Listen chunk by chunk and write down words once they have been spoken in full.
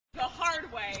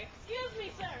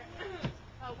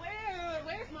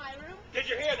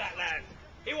you hear that, lad?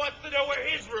 He wants to know where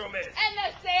his room is. And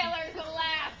the sailors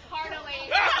laughed heartily.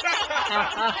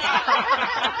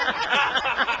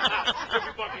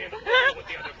 Everybody in the pool with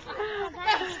the other crew.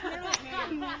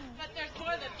 But there's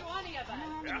more than 20 of us.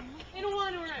 Yeah? In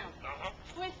one room. Uh-huh.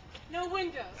 With no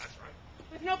windows. That's right.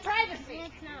 With no privacy.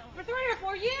 For 3 or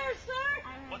 4 years, sir.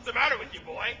 What's the matter with you,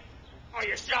 boy? Are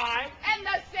you shy? And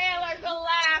the sailors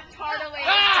laughed heartily.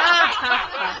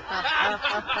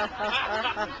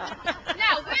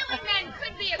 Now, whaling men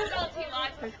could be a salty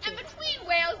lot, and between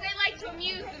whales, they like to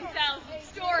amuse themselves with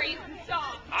stories and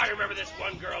songs. I remember this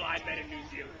one girl I met in New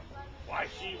Zealand. Why,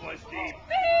 she was the...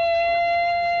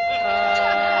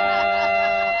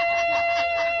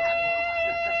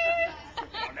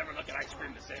 I'll never look at ice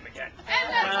cream the same again. And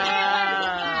the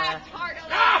sailors laughed heartily.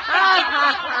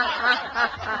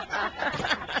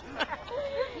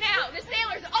 Now, the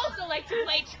sailors also like to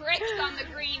play tricks on the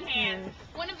green hands.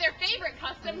 One of their favorite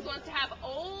customs was to have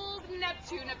old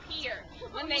Neptune appear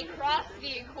when they crossed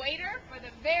the equator for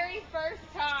the very first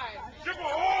time. Ship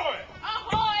ahoy!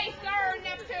 Ahoy, Sir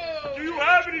Neptune! Do you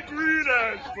have any green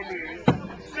hands for me?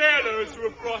 Sailors who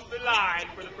have crossed the line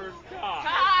for the first time.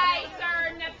 Hi,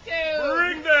 Sir Neptune!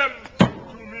 Bring them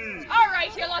to me. All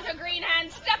right, you lot of green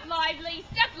hands, step lively,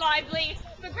 step lively.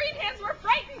 The green hands were